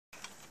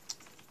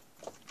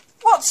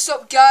What's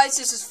up, guys?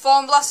 This is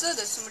Form Blaster.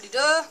 There's somebody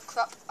there.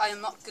 Crap, I am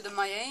not good at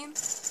my aim.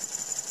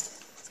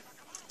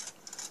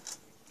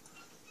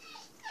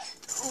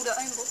 Oh, that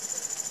aim, bud.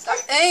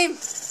 That aim!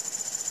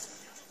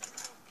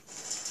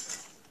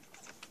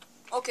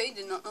 Okay,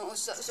 did not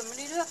notice that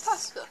somebody did that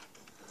past there.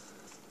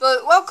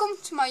 But welcome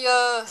to my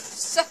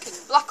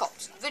second Black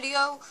Ops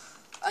video.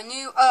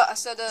 I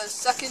said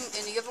second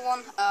in the other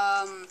one,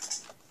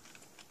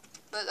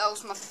 but that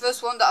was my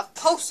first one that I've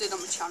posted on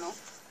the channel.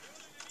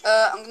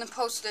 I'm going to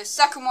post the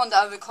second one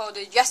that I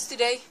recorded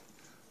yesterday,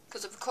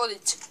 because I've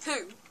recorded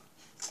two.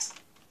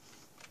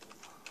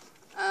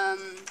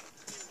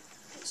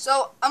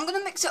 So I'm going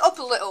to mix it up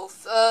a little.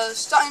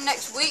 Starting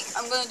next week,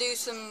 I'm going to do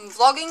some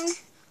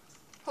vlogging,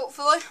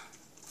 hopefully.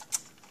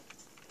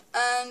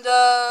 And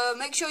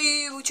make sure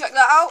you check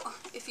that out,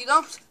 if you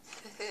don't.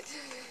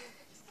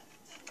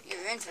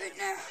 You're in for it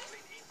now.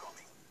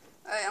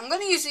 Alright, I'm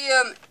going to use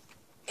the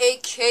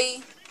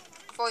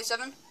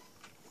AK-47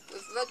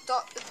 with red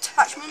dot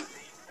attachment.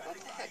 What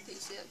the heck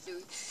is that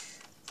doing?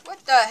 What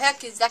the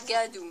heck is that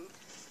guy doing?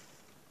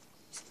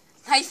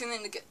 Knife him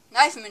in the gut.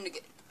 Knife him in the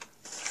gut.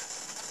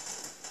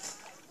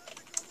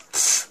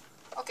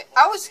 Okay,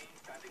 I was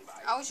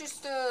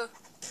just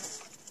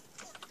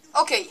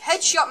okay,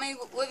 headshot me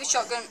with a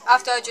shotgun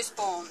after I just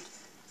spawned.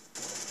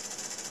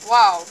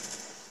 Wow.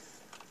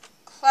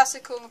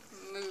 Classical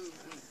move.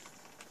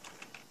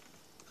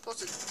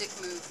 What's a dick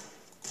move?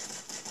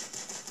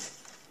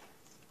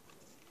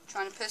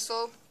 Trying a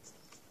pistol.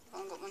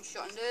 I've got one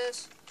shot in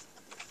this.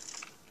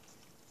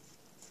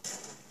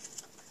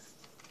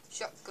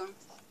 Shotgun.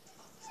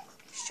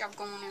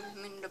 Shotgun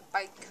him in the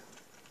bike.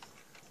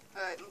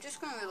 Alright, I'm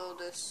just gonna reload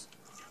this.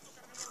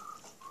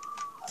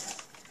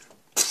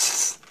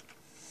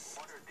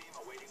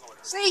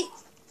 See?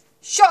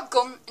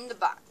 Shotgun in the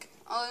back.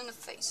 All in the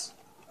face.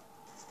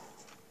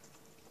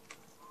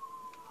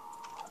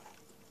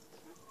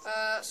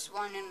 That's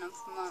whining up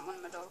one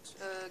of my dogs.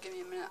 Give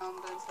me a minute, I'm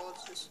going to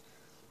pause this.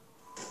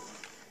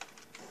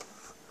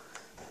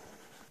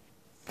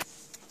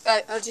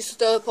 Right, I'll just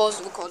pause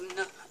the recording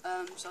now.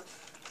 So.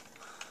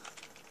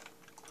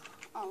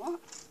 Oh, what?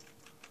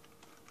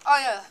 Oh,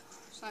 yeah.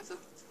 Sniper.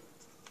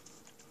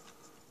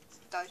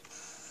 Died.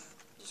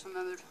 Just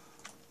remembered.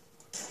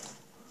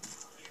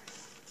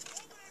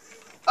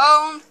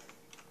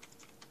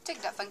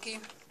 Take that, thank you.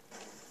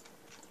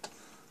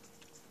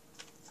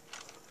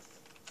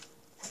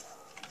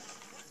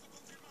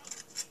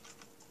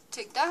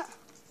 Take that.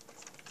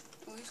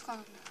 Oh, he's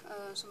gone.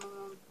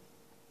 Someone.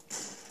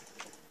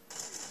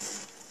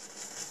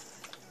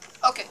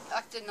 Okay,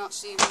 I did not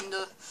see him in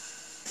the.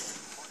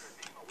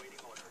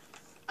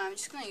 I'm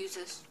just gonna use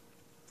this.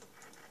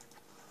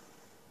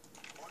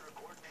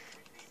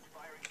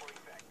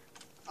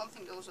 I don't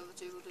think those other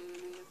two will do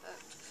any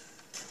effect.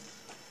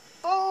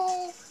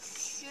 Oh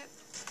shit!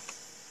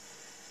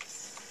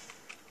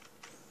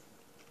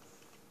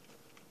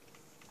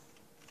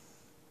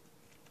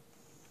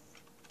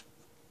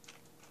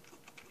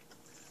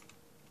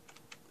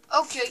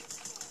 Okay.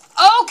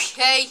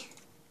 Okay.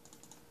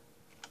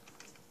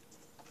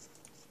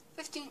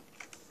 15.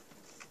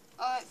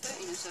 Alright,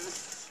 13 and 7.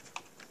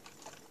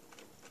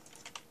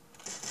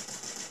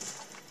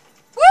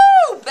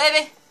 Woo,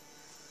 baby!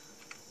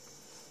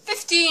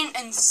 15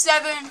 and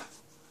 7.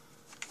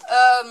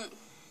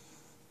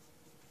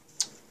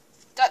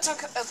 That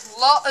took a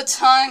lot of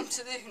time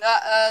to do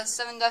that.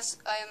 7 deaths.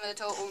 I am a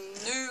total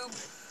noob.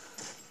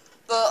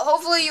 But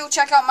hopefully you'll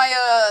check out my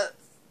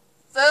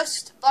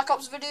first Black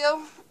Ops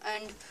video,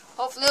 and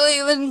hopefully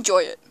you'll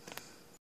enjoy it.